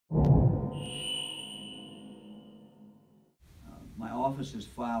my office has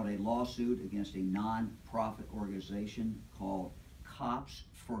filed a lawsuit against a non-profit organization called Cops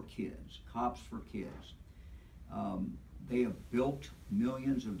for Kids. Cops for Kids. They have bilked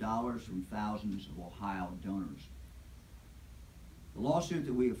millions of dollars from thousands of Ohio donors. The lawsuit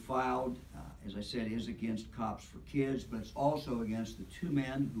that we have filed, as I said, is against Cops for Kids, but it's also against the two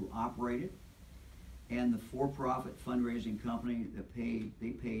men who operate it and the for-profit fundraising company that they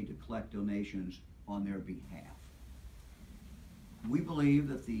paid to collect donations on their behalf. We believe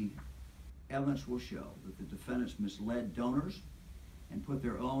that the evidence will show that the defendants misled donors and put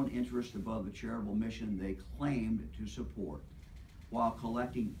their own interest above the charitable mission they claimed to support, while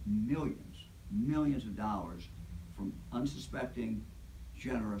collecting millions of dollars from unsuspecting,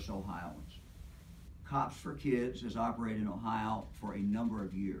 generous Ohioans. Cops for Kids has operated in Ohio for a number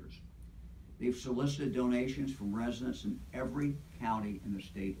of years. They've solicited donations from residents in every county in the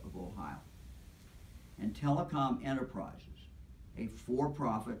state of Ohio. And Telecom Enterprises, a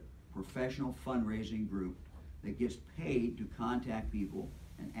for-profit professional fundraising group that gets paid to contact people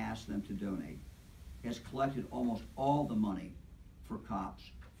and ask them to donate, has collected almost all the money for Cops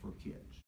for Kids.